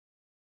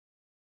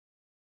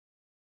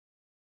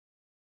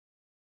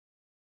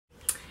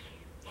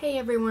Hey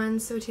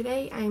everyone, so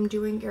today I am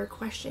doing your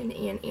question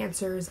and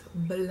answers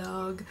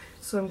vlog.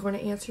 So I'm going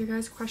to answer your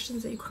guys'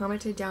 questions that you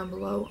commented down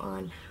below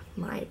on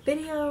my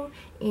video,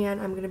 and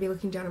I'm going to be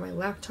looking down at my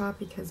laptop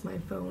because my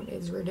phone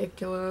is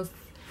ridiculous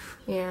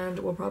and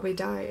will probably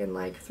die in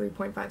like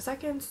 3.5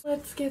 seconds.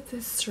 Let's get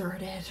this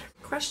started.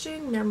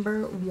 Question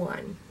number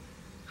 1.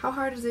 How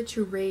hard is it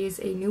to raise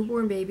a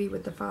newborn baby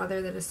with a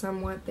father that is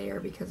somewhat there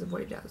because of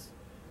what he does?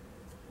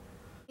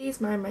 Please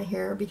mind my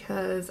hair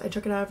because I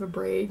took it out of a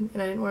braid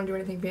and I didn't want to do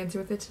anything fancy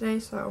with it today,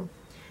 so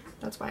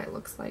that's why it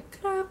looks like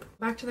crap.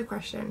 Back to the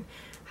question.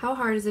 How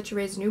hard is it to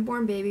raise a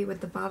newborn baby with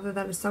the father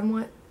that is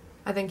somewhat,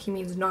 I think he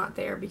means not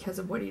there because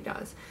of what he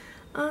does?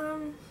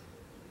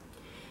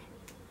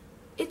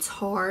 It's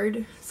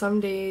hard, some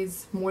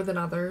days more than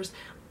others,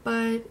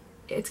 but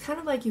it's kind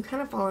of like you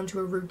kind of fall into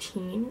a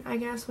routine, I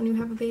guess, when you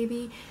have a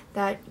baby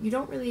that you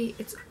don't really,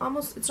 it's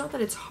not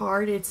that it's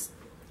hard, it's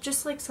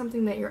just like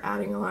something that you're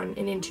adding on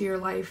and into your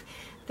life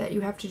that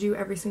you have to do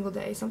every single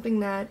day.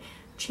 Something that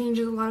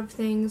changes a lot of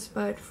things,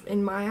 but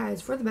in my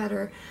eyes, for the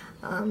better.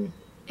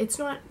 It's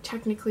not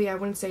technically, I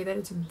wouldn't say that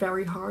it's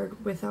very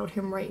hard without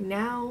him right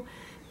now,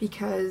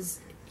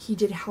 because he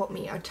did help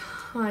me a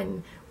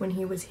ton when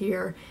he was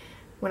here,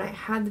 when I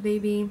had the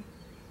baby.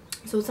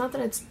 So it's not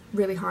that it's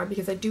really hard,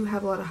 because I do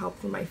have a lot of help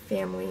from my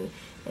family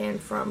and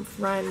from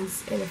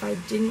friends, and if I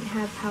didn't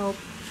have help,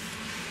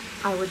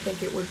 I would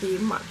think it would be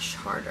much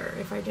harder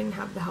if I didn't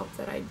have the help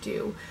that I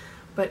do.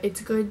 But it's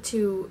kind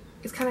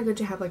of good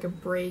to have like a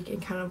break and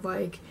kind of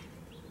like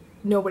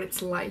know what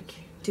it's like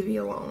to be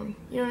alone.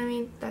 You know what I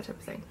mean? That type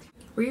of thing.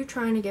 Were you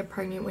trying to get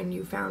pregnant when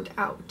you found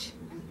out?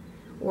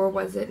 Or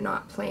was it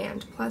not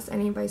planned? Plus,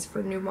 any advice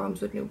for new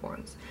moms with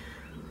newborns?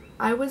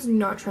 I was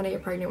not trying to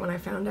get pregnant when I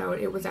found out.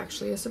 It was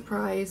actually a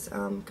surprise,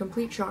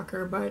 complete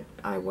shocker, but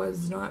I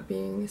was not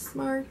being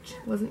smart,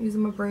 wasn't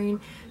using my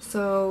brain,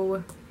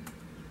 so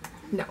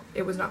no,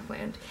 it was not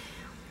planned.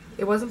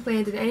 It wasn't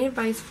planned. And any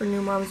advice for new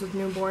moms with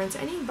newborns,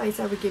 any advice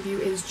I would give you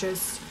is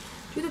just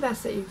do the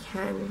best that you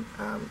can,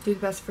 do the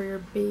best for your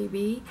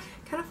baby,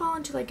 kind of fall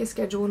into like a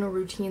schedule and a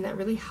routine that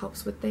really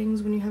helps with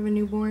things when you have a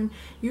newborn.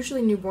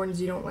 Usually newborns,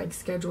 you don't like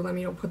schedule them,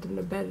 you don't put them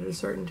to bed at a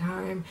certain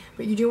time,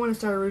 but you do want to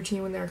start a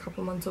routine when they're a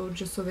couple months old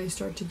just so they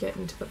start to get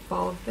into the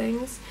fall of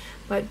things.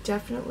 But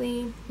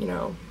definitely,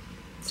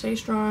 stay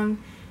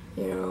strong,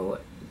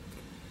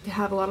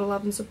 have a lot of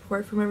love and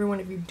support from everyone.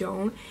 If you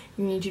don't,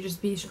 you need to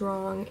just be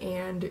strong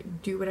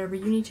and do whatever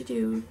you need to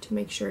do to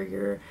make sure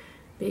your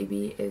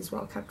baby is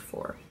well kept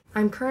for.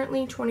 I'm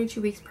currently 22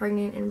 weeks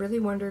pregnant and really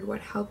wondered what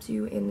helped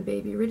you and the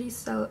baby really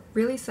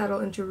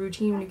settle into a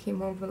routine when you came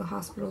home from the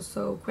hospital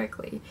so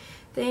quickly.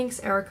 Thanks,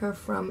 Erica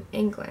from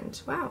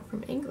England. Wow,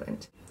 from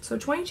England. So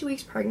 22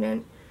 weeks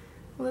pregnant.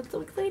 Well, that's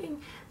so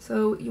exciting.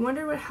 So you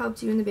wondered what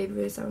helped you and the baby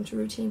really settle into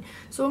routine.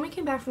 So when we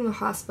came back from the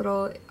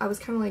hospital, I was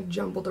kind of like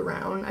jumbled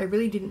around. I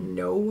really didn't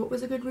know what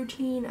was a good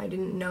routine. I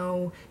didn't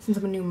know, since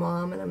I'm a new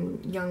mom and I'm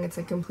young, it's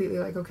like completely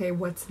like, okay,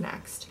 what's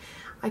next?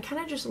 I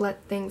kind of just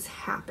let things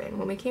happen.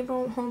 When we came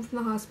home from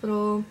the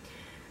hospital,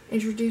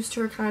 introduced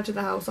her kind of to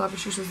the house.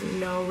 Obviously she doesn't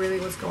know really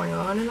what's going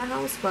on in the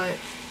house, but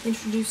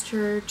introduced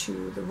her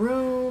to the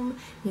room,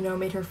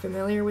 made her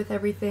familiar with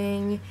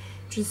everything.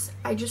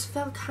 I just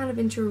fell kind of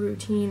into a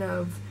routine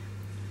of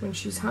when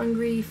she's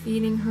hungry,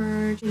 feeding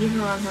her, changing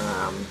her on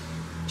her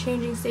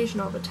changing station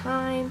all the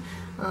time.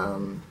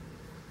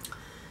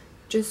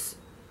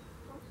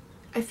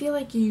 I feel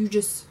like you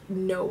just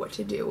know what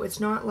to do. It's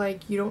not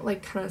like you don't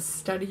like kind of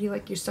study,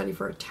 like you study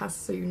for a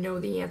test so you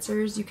know the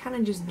answers. You kind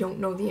of just don't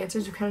know the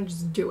answers, you kind of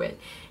just do it.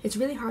 It's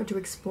really hard to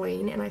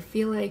explain, and I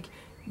feel like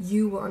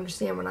you will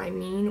understand what I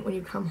mean when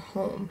you come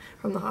home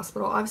from the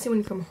hospital. Obviously when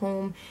you come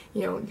home,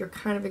 you're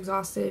kind of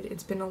exhausted.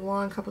 It's been a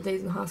long couple days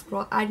in the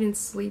hospital. I didn't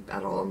sleep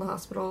at all in the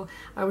hospital.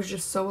 I was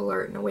just so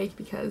alert and awake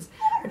because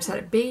I just had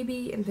a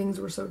baby and things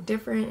were so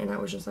different, and I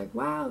was just like,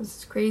 wow, this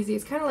is crazy.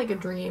 It's kind of like a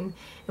dream,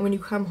 and when you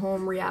come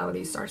home,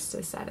 reality starts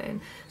to set in.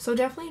 So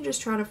definitely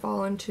just try to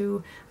fall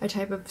into a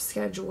type of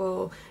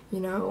schedule,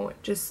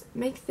 just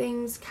make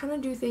things, kind of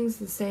do things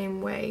the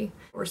same way,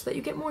 or so that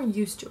you get more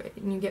used to it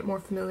and you get more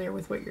familiar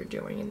with what you're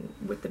doing and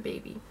with the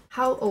baby.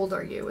 How old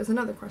are you is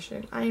another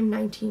question. I am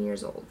 19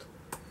 years old.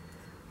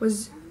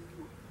 Was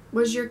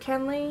your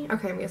Kenley,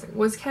 okay, I'm guessing,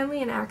 was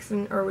Kenley an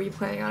accident or were you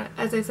planning on it?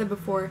 As I said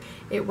before,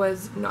 it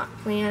was not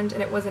planned,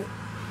 and it was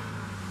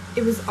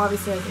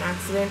obviously like an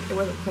accident. It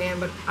wasn't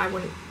planned, but I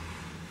wouldn't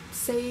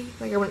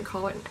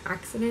call it an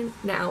accident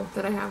now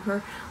that I have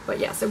her. But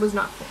yes, it was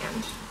not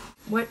planned.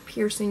 What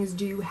piercings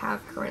do you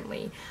have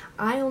currently?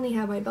 I only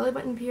have my belly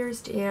button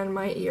pierced and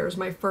my ears,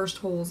 my first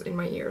holes in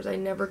my ears. I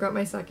never got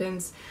my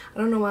seconds. I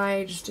don't know why,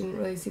 I just didn't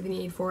really see the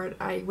need for it.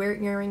 I wear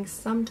earrings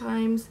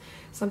sometimes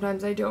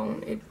I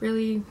don't. It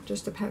really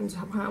just depends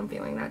on how I'm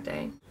feeling that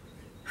day.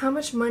 How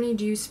much money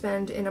do you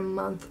spend in a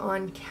month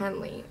on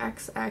Kenley?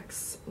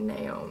 XX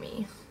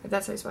Naomi, if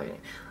that's how you spell your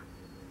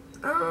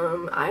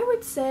name. I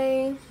would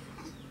say,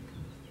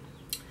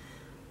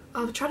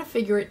 I'll try to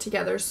figure it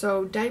together.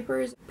 So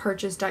diapers,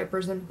 purchase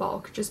diapers in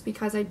bulk, just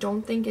because I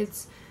don't think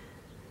it's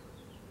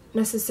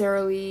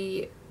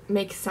necessarily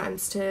make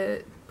sense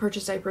to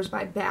purchase diapers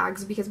by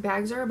bags, because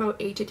bags are about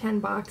 $8 to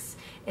 $10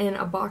 and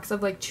a box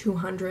of like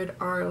 200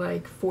 are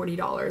like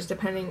 $40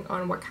 depending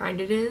on what kind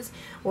it is,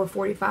 or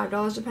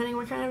 $45 depending on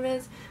what kind it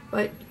is.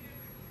 But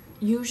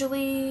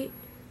usually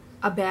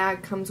a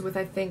bag comes with,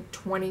 I think,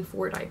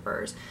 24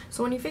 diapers.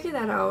 So when you figure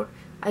that out,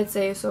 I'd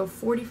say, so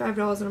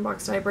 $45 in a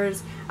box of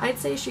diapers, I'd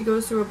say she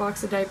goes through a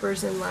box of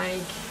diapers in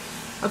like,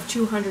 of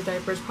 200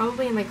 diapers,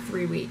 probably in like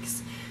 3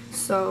 weeks.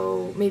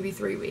 So maybe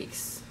 3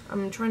 weeks.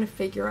 I'm trying to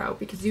figure out,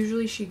 because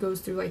usually she goes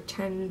through like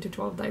 10 to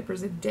 12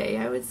 diapers a day,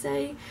 I would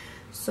say.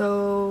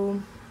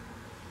 So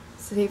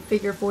they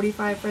figure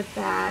 45 for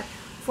that.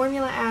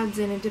 Formula adds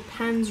in, it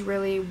depends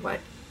really what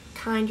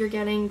kind you're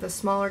getting. The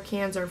smaller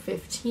cans are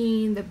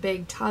 15, the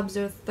big tubs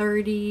are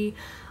 30.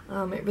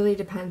 It really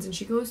depends, and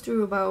she goes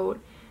through about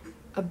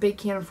a big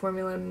can of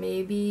formula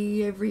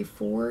maybe every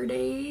 4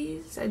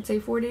 days. I'd say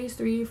 4 days,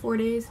 3 to 4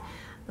 days.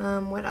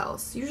 What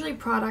else? Usually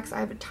products.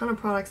 I have a ton of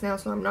products now,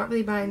 so I'm not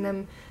really buying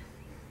them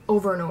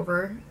over and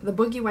over. The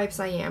boogie wipes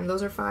I am.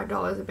 Those are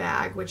 $5 a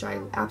bag, which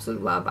I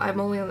absolutely love.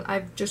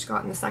 I've just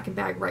gotten the second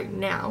bag right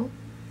now,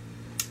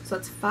 so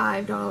that's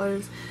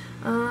 $5.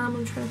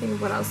 I'm trying to think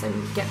of what else I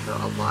get her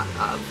a lot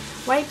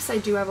of. Wipes I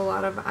do have a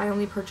lot of. I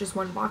only purchased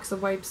one box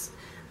of wipes,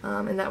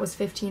 and that was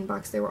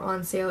 $15. They were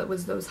on sale. It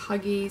was those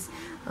Huggies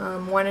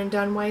one and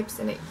done wipes,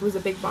 and it was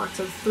a big box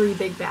of 3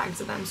 big bags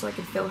of them, so I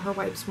could fill her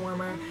wipes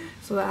warmer.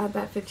 So I had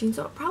that 15.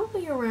 So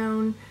probably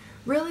around.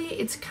 Really,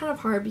 it's kind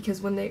of hard,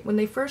 because when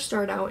they first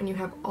start out and you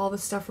have all the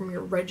stuff from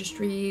your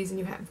registries and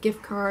you have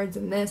gift cards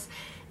and this,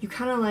 you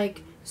kind of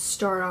like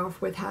start off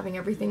with having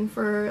everything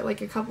for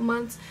like a couple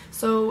months.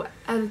 So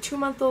at a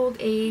 2-month-old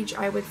age,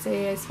 I would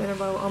say I spent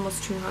about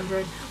almost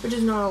 $200, which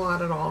is not a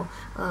lot at all.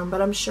 But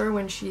I'm sure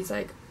when she's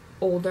like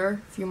older,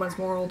 a few months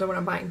more older, when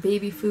I'm buying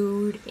baby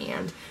food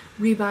and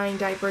rebuying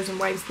diapers and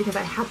wipes, because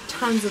I have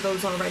tons of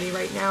those already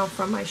right now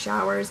from my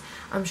showers,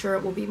 I'm sure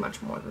it will be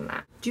much more than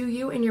that. Do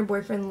you and your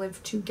boyfriend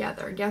live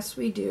together? Yes,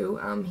 we do.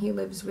 He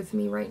lives with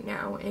me right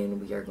now,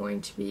 and we are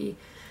going to be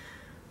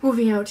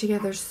moving out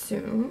together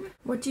soon.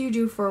 What do you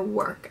do for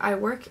work? I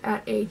work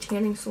at a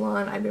tanning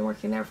salon. I've been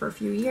working there for a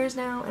few years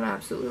now, and I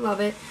absolutely love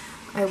it.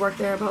 I work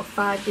there about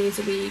 5 days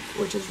a week,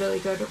 which is really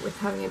good with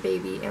having a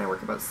baby, and I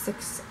work about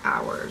 6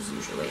 hours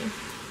usually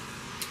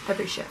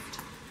every shift.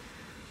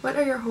 What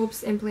are your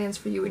hopes and plans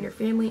for you and your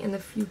family in the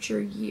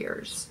future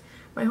years?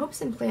 My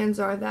hopes and plans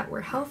are that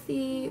we're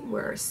healthy,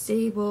 we're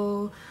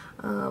stable,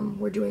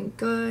 we're doing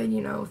good,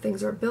 you know,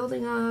 things are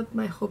building up.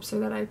 My hopes are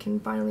that I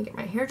can finally get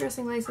my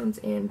hairdressing license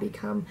and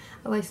become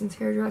a licensed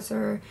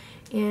hairdresser,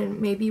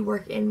 and maybe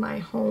work in my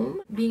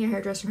home. Being a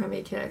hairdresser and having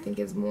a kid, I think,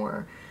 is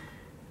more,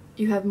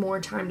 you have more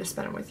time to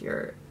spend with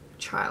your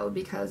child,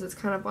 because it's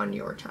kind of on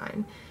your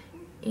time.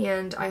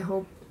 And I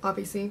hope,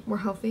 obviously, we're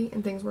healthy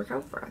and things work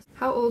out for us.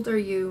 How old are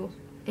you?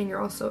 And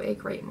you're also a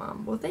great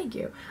mom. Well, thank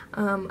you.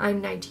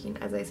 I'm 19,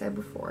 as I said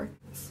before.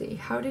 Let's see.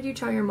 How did you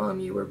tell your mom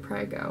you were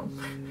preggo?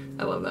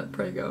 I love that,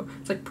 preggo.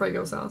 It's like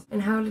Prego sauce.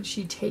 And how did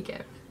she take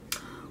it?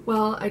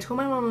 Well, I told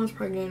my mom I was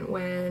pregnant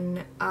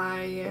when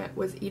I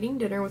was eating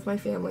dinner with my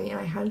family, and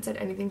I hadn't said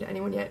anything to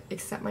anyone yet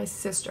except my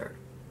sister,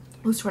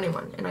 who's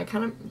 21, and I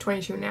kind of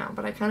 22 now,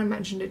 but I kind of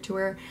mentioned it to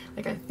her,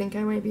 like, I think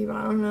I might be, but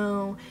I don't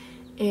know.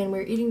 And we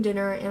were eating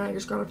dinner, and I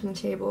just got up from the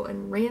table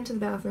and ran to the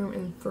bathroom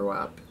and threw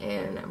up.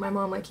 And my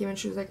mom like came in,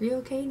 she was like, "Are you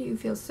okay? Do you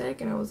feel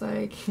sick?" And I was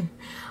like,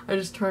 I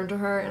just turned to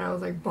her and I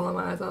was like bawling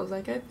my eyes. I was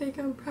like, "I think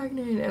I'm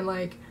pregnant." And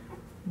like,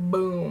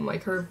 boom,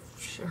 like her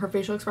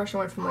facial expression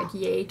went from like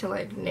yay to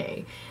like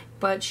nay.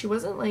 But she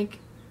wasn't like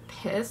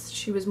pissed.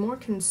 She was more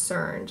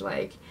concerned,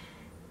 like,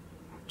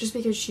 just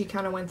because she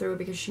kind of went through it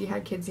because she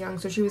had kids young.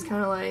 So she was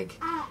kind of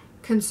like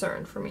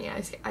concerned for me,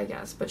 I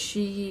guess. But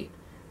she,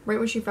 right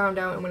when she found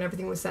out and when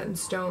everything was set in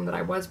stone that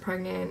I was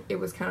pregnant, it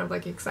was kind of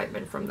like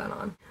excitement from then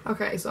on.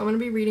 Okay, so I'm going to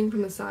be reading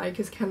from the side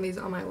because Kenley's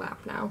on my lap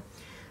now.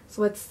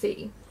 So let's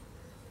see.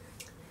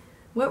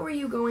 What were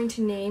you going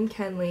to name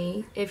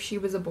Kenley if she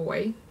was a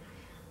boy?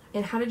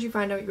 And how did you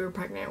find out you were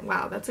pregnant?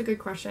 Wow, that's a good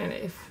question.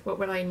 What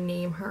would I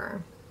name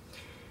her?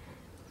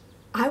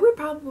 I would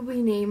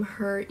probably name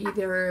her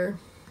either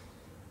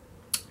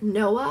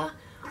Noah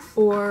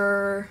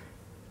or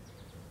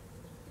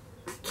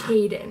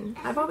Caden.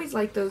 I've always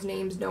liked those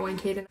names, Noah and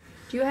Caden.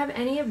 Do you have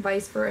any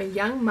advice for a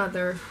young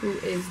mother who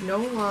is no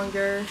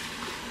longer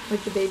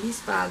with the baby's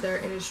father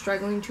and is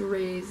struggling to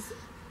raise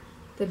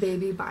the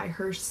baby by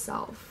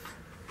herself?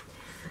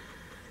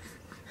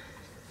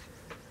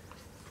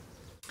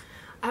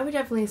 I would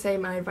definitely say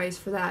my advice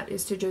for that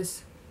is to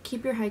just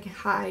keep your head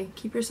high,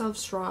 keep yourself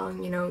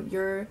strong. You know,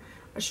 you're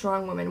a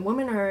strong woman.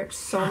 Women are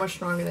so much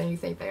stronger than you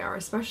think they are,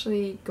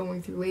 especially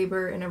going through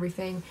labor and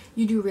everything.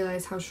 You do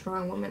realize how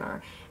strong women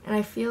are. And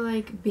I feel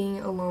like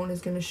being alone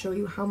is going to show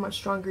you how much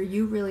stronger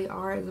you really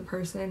are as a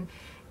person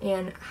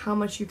and how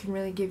much you can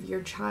really give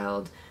your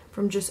child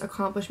from just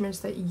accomplishments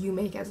that you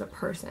make as a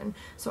person.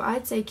 So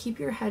I'd say keep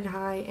your head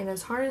high, and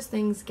as hard as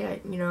things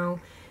get, you know,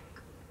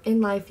 in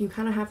life, you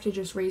kind of have to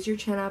just raise your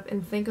chin up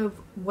and think of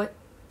what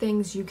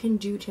things you can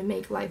do to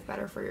make life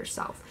better for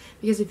yourself.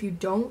 Because if you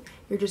don't,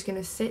 you're just going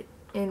to sit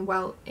in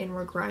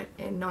regret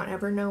and not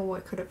ever know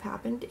what could have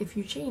happened if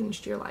you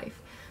changed your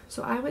life.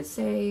 So I would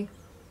say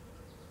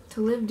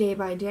to live day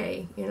by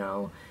day, you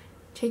know,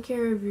 take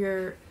care of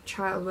your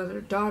child,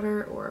 whether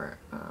daughter or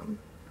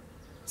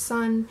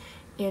son,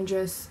 and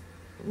just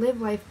live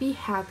life, be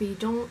happy,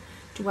 don't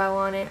dwell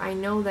on it. I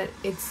know that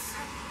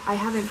I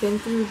haven't been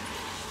through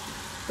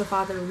the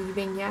father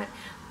leaving yet,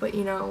 but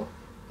you know,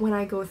 when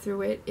I go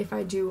through it, if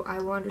I do, I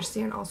will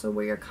understand also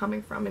where you're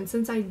coming from. And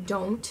since I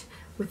don't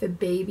with a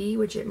baby,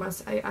 which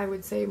I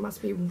would say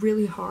must be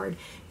really hard,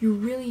 you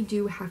really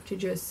do have to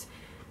just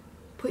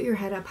put your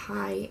head up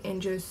high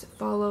and just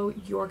follow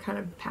your kind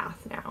of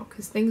path now,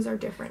 because things are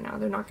different now.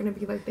 They're not going to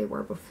be like they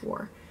were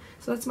before.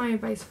 So that's my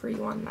advice for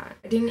you on that.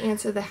 I didn't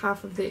answer the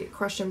half of the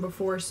question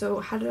before, so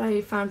how did I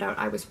find out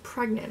I was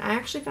pregnant? I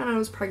actually found out I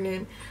was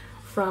pregnant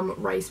from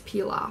rice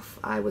pilaf.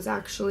 I was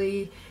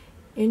actually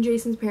in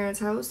Jason's parents'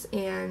 house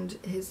and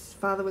his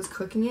father was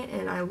cooking it,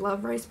 and I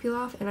love rice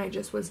pilaf, and I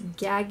just was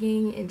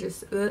gagging and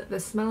just the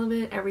smell of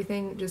it,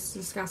 everything just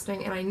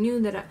disgusting. And I knew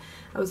that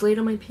I was late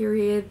on my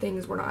period,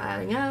 things were not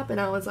adding up, and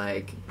I was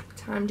like,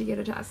 time to get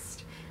a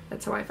test.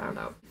 That's how I found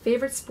out.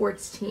 Favorite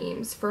sports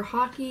teams: for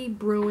hockey,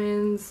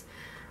 Bruins.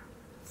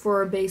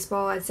 For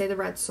baseball, I'd say the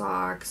Red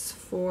Sox.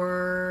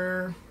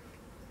 I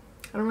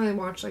don't really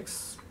watch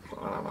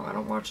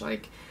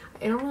like,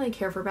 I don't really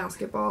care for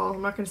basketball.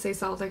 I'm not going to say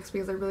Celtics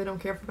because I really don't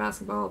care for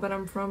basketball, but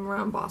I'm from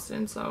around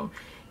Boston, so,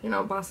 you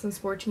know, Boston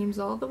sport teams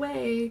all the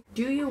way.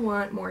 Do you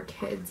want more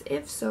kids?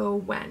 If so,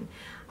 when?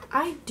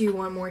 I do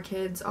want more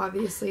kids,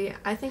 obviously.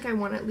 I think I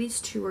want at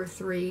least 2 or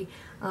 3.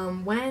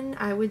 When,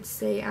 I would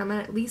say I'm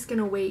at least going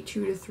to wait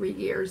 2 to 3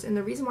 years. And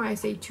the reason why I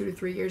say 2 to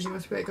 3 years, you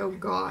must be like, oh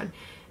God,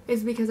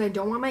 is because I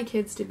don't want my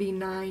kids to be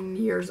 9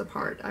 years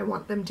apart. I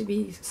want them to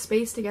be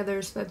spaced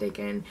together so that they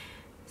can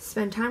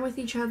spend time with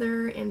each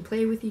other and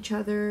play with each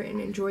other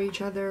and enjoy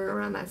each other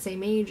around that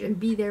same age and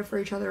be there for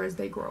each other as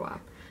they grow up.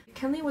 If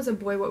Kenley was a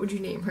boy, what would you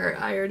name her?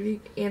 I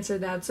already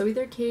answered that. So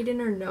either Caden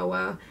or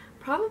Noah.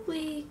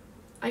 Probably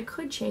I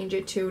could change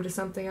it to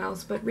something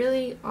else, but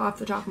really off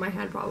the top of my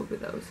head, probably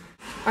those.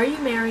 Are you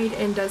married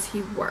and does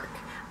he work?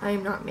 I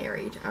am not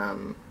married.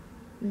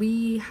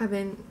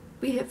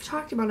 We have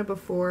talked about it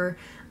before.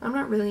 I'm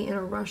not really in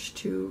a rush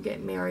to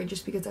get married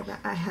just because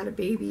I had a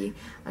baby.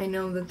 I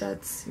know that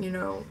that's, you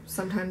know,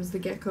 sometimes the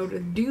get-go to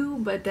do,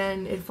 but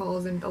then it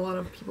falls in, a lot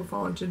of people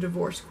fall into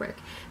divorce quick.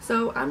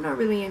 So I'm not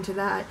really into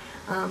that.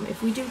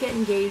 If we do get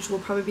engaged, we'll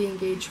probably be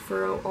engaged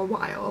for a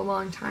while, a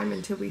long time,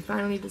 until we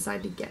finally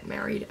decide to get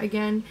married.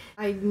 Again,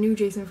 I knew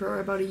Jason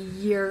for about a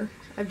year.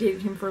 I've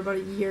dated him for about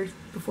a year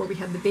before we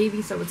had the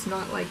baby, so it's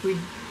not like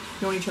we've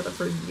known each other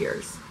for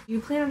years. Do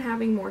you plan on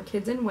having more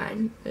kids, and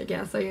when? I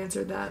guess I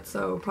answered that,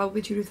 so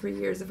probably 2 to 3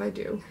 years if I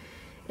do.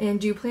 And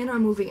do you plan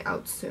on moving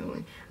out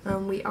soon?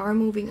 We are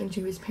moving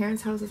into his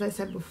parents' house, as I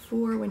said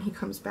before, when he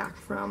comes back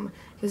from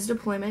his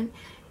deployment,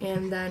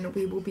 and then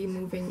we will be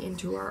moving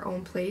into our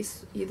own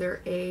place,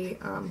 either a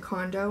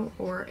condo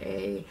or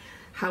a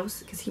house,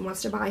 because he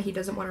wants to buy, he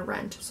doesn't want to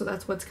rent. So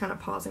that's what's kind of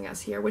pausing us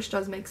here, which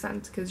does make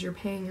sense because you're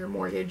paying your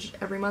mortgage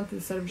every month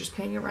instead of just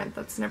paying your rent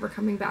that's never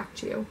coming back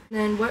to you. And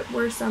then what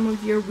were some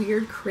of your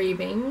weird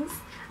cravings?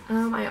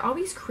 I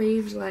always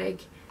craved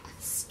like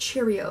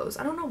Cheerios.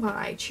 I don't know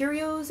why.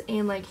 Cheerios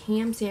and like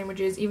ham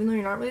sandwiches, even though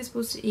you're not really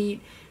supposed to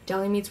eat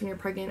deli meats when you're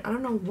pregnant. I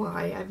don't know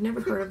why. I've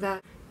never heard of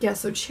that. Yeah,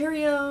 so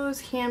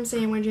Cheerios, ham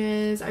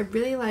sandwiches. I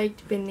really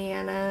liked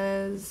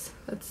bananas.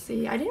 Let's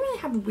see. I didn't really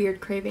have weird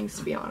cravings,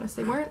 to be honest.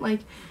 They weren't like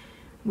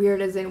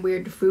weird as in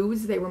weird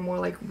foods. They were more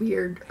like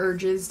weird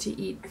urges to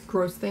eat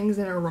gross things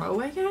in a row,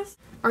 I guess.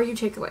 Are you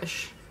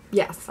ticklish?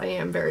 Yes, I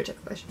am very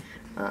ticklish.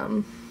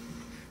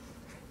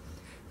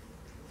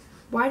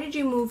 Why did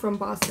you move from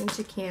Boston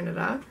to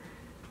Canada?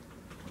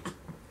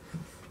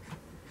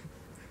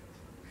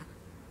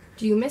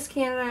 Do you miss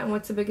Canada, and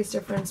what's the biggest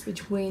difference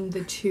between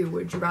the two?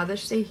 Would you rather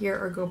stay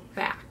here or go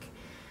back?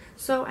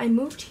 So I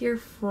moved here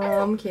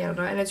from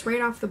Canada, and it's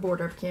right off the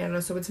border of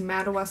Canada, so it's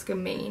Madawaska,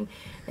 Maine,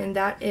 and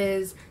that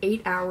is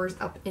 8 hours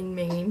up in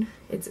Maine.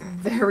 It's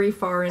very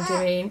far into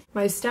Maine.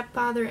 My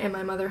stepfather and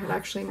my mother had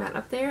actually met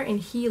up there, and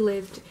he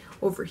lived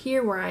over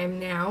here where I am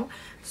now,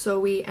 so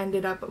we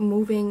ended up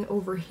moving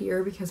over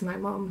here because my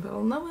mom fell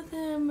in love with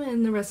him,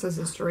 and the rest is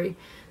history.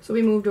 So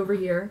we moved over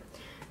here.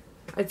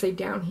 I'd say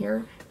down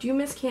here. Do you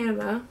miss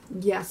Canada?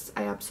 Yes,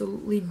 I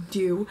absolutely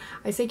do.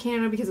 I say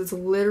Canada because it's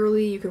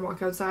literally, you can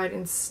walk outside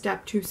and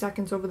step 2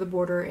 seconds over the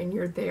border and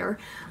you're there.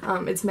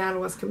 It's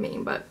Madawaska,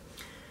 Maine, but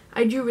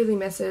I do really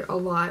miss it a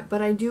lot.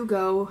 But I do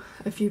go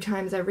a few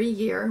times every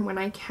year when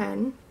I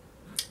can.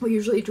 We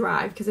usually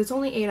drive because it's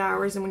only 8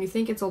 hours, and when you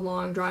think it's a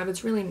long drive,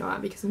 it's really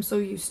not because I'm so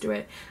used to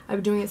it. I've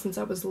been doing it since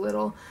I was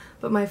little.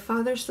 But my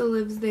father still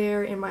lives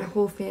there, and my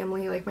whole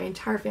family, like my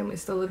entire family,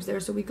 still lives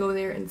there, so we go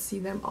there and see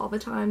them all the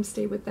time,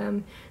 stay with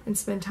them, and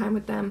spend time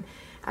with them.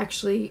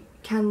 Actually,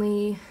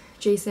 Kenley,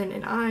 Jason,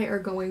 and I are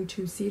going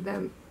to see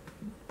them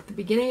at the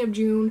beginning of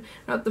June,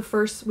 not the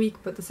first week,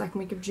 but the second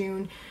week of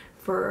June,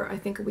 for I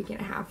think a week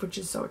and a half, which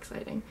is so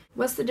exciting.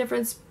 What's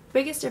the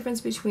biggest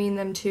difference between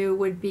them two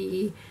would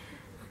be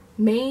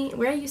Maine,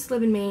 where I used to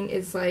live in Maine,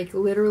 is like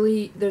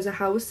literally there's a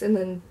house and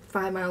then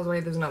 5 miles away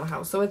there's another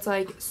house. So it's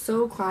like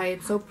so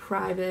quiet, so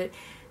private.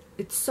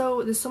 There's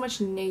so much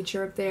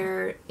nature up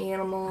there,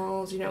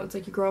 animals, you know, it's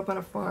like you grow up on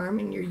a farm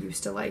and you're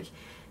used to like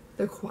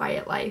the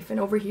quiet life, and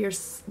over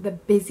here's the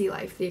busy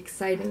life, the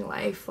exciting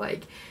life,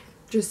 like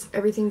just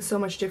everything's so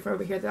much different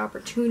over here, the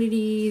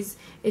opportunities,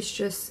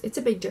 it's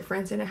a big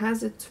difference, and it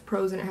has its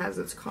pros and it has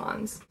its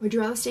cons. Would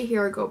you rather stay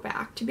here or go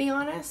back? To be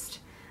honest,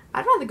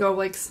 I'd rather go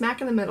like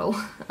smack in the middle.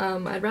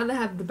 I'd rather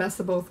have the best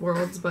of both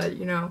worlds, but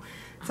you know,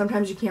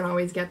 sometimes you can't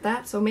always get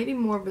that, so maybe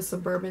more of a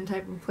suburban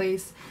type of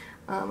place,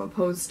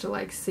 opposed to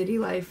like city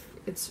life.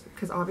 It's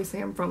because obviously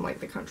I'm from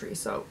like the country,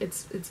 so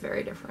it's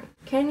very different.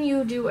 Can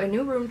you do a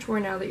new room tour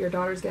now that your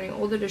daughter's getting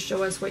older to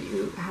show us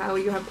how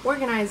you have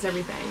organized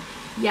everything?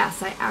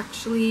 Yes, I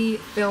actually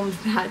filmed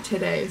that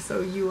today,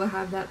 so you will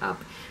have that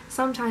up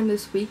sometime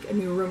this week, a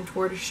new room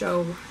tour to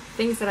show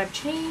things that I've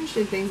changed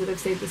and things that have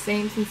stayed the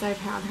same since I've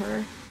had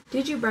her.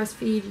 Did you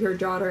breastfeed your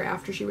daughter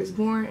after she was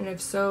born, and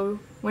if so,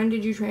 when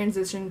did you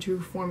transition to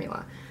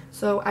formula?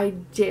 So I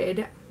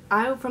did.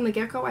 From the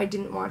get-go, I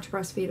didn't want to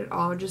breastfeed at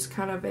all, just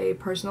kind of a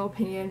personal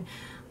opinion.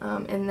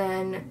 And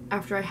then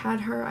after I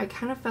had her, I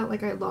kind of felt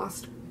like I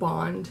lost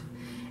bond,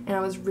 and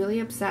I was really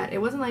upset. It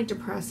wasn't like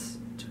depressed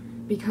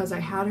because I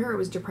had her, it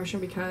was depression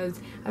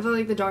because I felt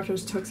like the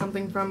doctors took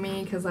something from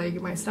me, because like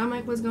my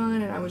stomach was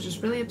gone and I was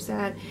just really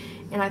upset,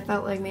 and I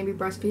felt like maybe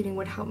breastfeeding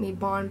would help me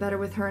bond better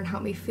with her and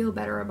help me feel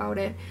better about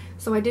it.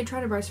 So I did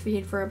try to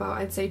breastfeed for about,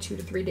 I'd say, 2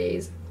 to 3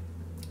 days.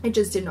 It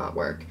just did not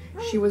work.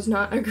 She was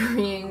not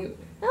agreeing.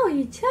 Oh,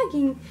 you're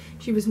tugging.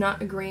 She was not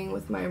agreeing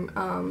with my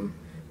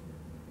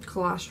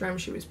colostrum.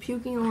 She was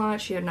puking a lot.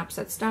 She had an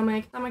upset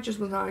stomach. Stomach just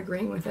was not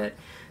agreeing with it.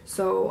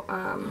 So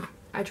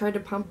I tried to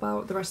pump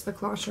out the rest of the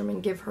colostrum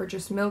and give her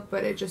just milk,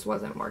 but it just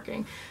wasn't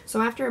working.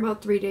 So after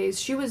about 3 days,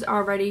 she was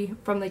already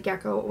from the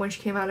get-go, when she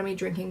came out of me,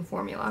 drinking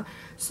formula.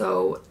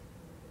 So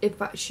if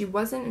she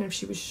wasn't, and if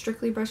she was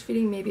strictly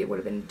breastfeeding, maybe it would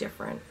have been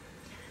different.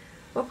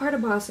 What part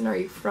of Boston are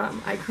you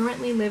from? I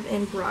currently live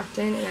in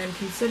Brockton, and I'm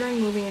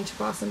considering moving into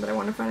Boston, but I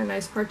want to find a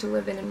nice part to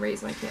live in and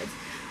raise my kids.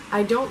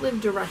 I don't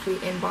live directly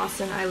in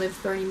Boston. I live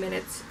 30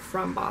 minutes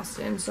from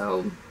Boston,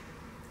 so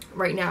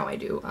right now I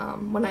do.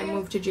 When I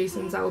move to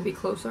Jason's, I will be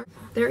closer.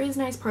 There is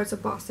nice parts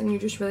of Boston. You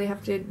just really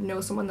have to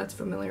know someone that's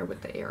familiar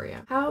with the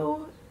area.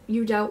 How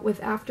you dealt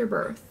with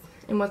afterbirth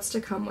and what's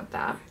to come with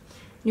that.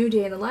 New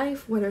day in the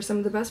life. What are some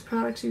of the best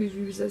products you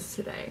use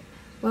today?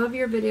 Love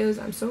your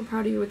videos. I'm so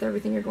proud of you with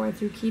everything you're going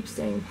through. Keep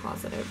staying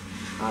positive.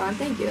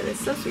 Thank you. That is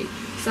so sweet.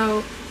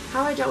 So,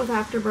 how I dealt with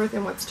afterbirth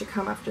and what's to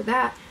come after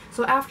that.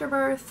 So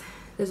afterbirth,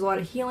 there's a lot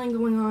of healing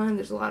going on.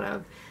 There's a lot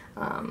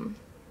of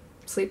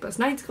sleepless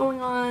nights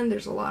going on.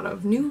 There's a lot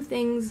of new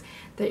things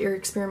that you're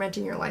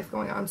experimenting in your life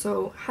going on.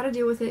 So how to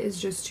deal with it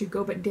is just to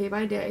go day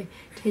by day.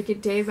 Take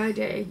it day by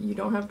day. You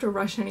don't have to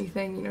rush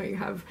anything. You know, you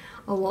have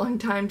a long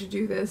time to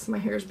do this. My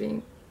hair is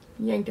being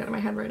yanked out of my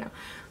head right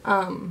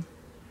now.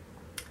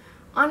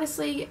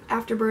 Honestly,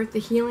 after birth, the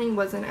healing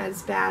wasn't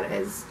as bad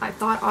as I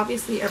thought.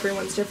 Obviously,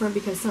 everyone's different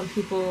because some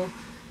people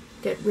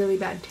get really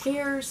bad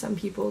tears, some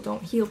people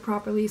don't heal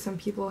properly, some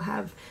people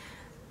have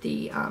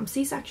the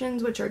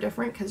C-sections, which are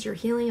different because you're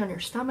healing on your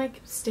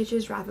stomach,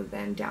 stitches rather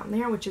than down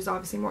there, which is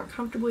obviously more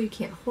comfortable. You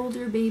can't hold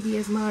your baby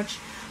as much.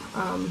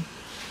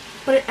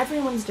 But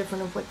everyone's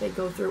different of what they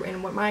go through,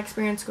 and what my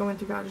experience going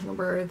through vaginal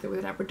birth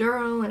with an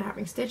epidural and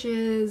having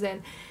stitches,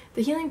 and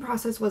the healing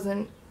process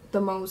wasn't the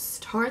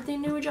most hard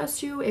thing to adjust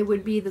to. It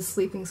would be the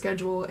sleeping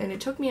schedule, and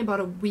it took me about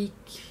a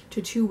week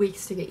to 2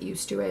 weeks to get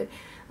used to it.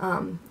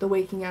 The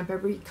waking up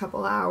every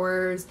couple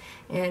hours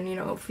and, you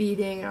know,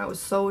 feeding, and I was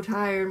so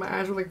tired, my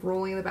eyes were like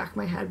rolling in the back of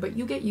my head, but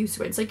you get used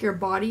to it. It's like your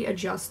body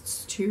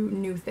adjusts to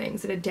new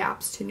things, it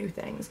adapts to new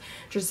things,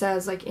 just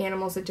as like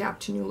animals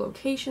adapt to new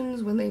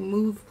locations when they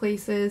move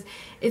places.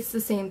 It's the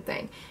same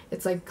thing.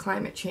 It's like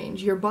climate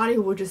change. Your body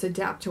will just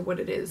adapt to what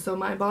it is. So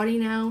my body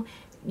now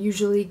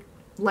usually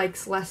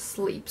likes less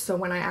sleep. So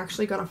when I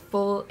actually got a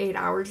full 8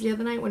 hours the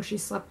other night, when she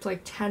slept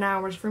like 10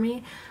 hours for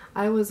me,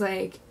 I was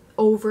like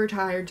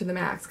overtired to the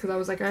max, because I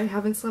was like, I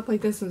haven't slept like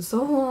this in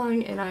so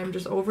long, and I'm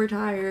just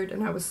overtired,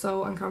 and I was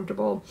so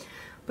uncomfortable.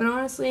 But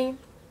honestly,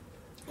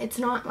 it's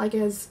not like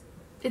as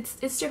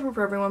it's different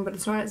for everyone, but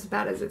it's not as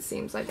bad as it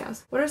seems, I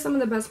guess. What are some of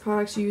the best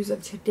products you use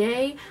of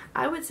today?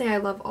 I would say I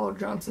love all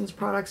Johnson's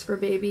products for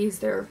babies.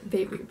 They're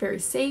very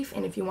safe,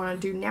 and if you want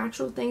to do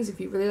natural things, if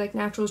you really like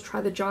naturals,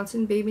 try the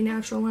Johnson Baby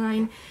Natural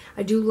line.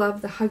 I do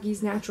love the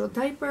Huggies natural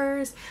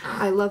diapers.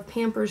 I love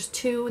Pampers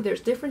too. There's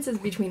differences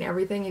between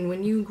everything, and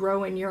when you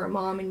grow and you're a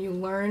mom and you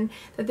learn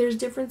that there's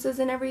differences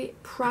in every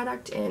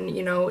product, and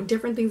you know,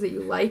 different things that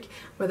you like,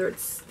 whether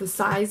it's the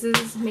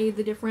sizes made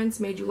the difference,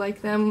 made you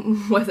like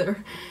them,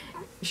 whether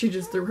she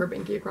just threw her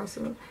binky across the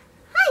room.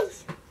 Hi!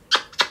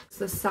 It's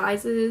the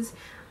sizes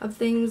of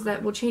things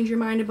that will change your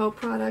mind about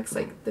products,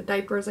 like the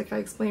diapers, like I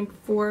explained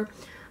before,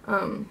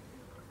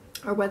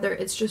 or whether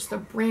it's just the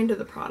brand of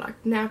the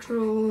product,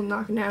 natural,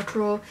 not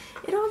natural.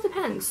 It all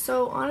depends.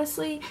 So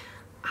honestly,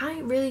 I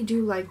really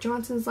do like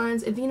Johnson's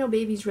lines. Aveeno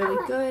Baby's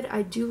really good.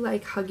 I do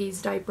like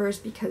Huggies diapers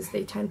because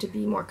they tend to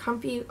be more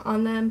comfy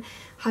on them.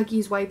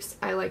 Huggies wipes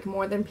I like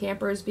more than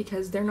Pampers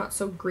because they're not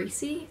so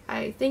greasy.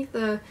 I think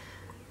the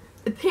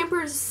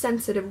Pampers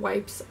sensitive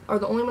wipes are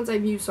the only ones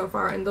I've used so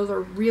far, and those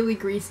are really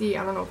greasy.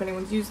 I don't know if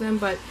anyone's used them,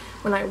 but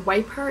when I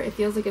wipe her, it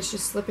feels like it's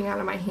just slipping out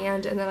of my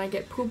hand, and then I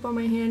get poop on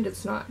my hand.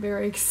 It's not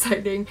very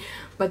exciting,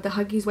 but the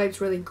Huggies wipes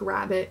really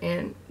grab it,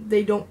 and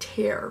they don't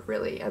tear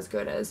really as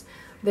good as,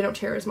 they don't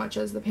tear as much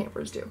as the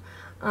Pampers do.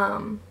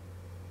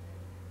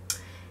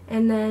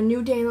 And then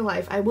New Day in the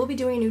Life. I will be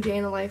doing a New Day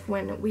in the Life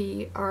when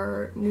we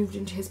are moved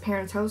into his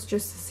parents' house,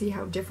 just to see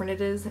how different it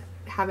is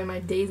having my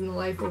days in the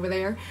life over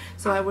there.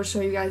 So I will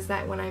show you guys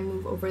that when I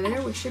move over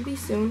there, which should be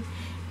soon.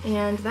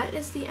 And that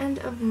is the end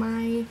of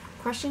my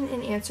question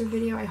and answer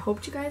video. I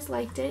hope you guys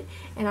liked it,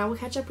 and I will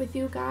catch up with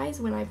you guys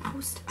when I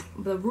post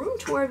the room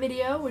tour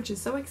video, which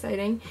is so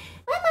exciting.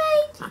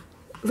 Bye bye!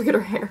 Look at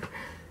her hair.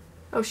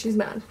 Oh, she's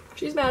mad.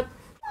 She's mad.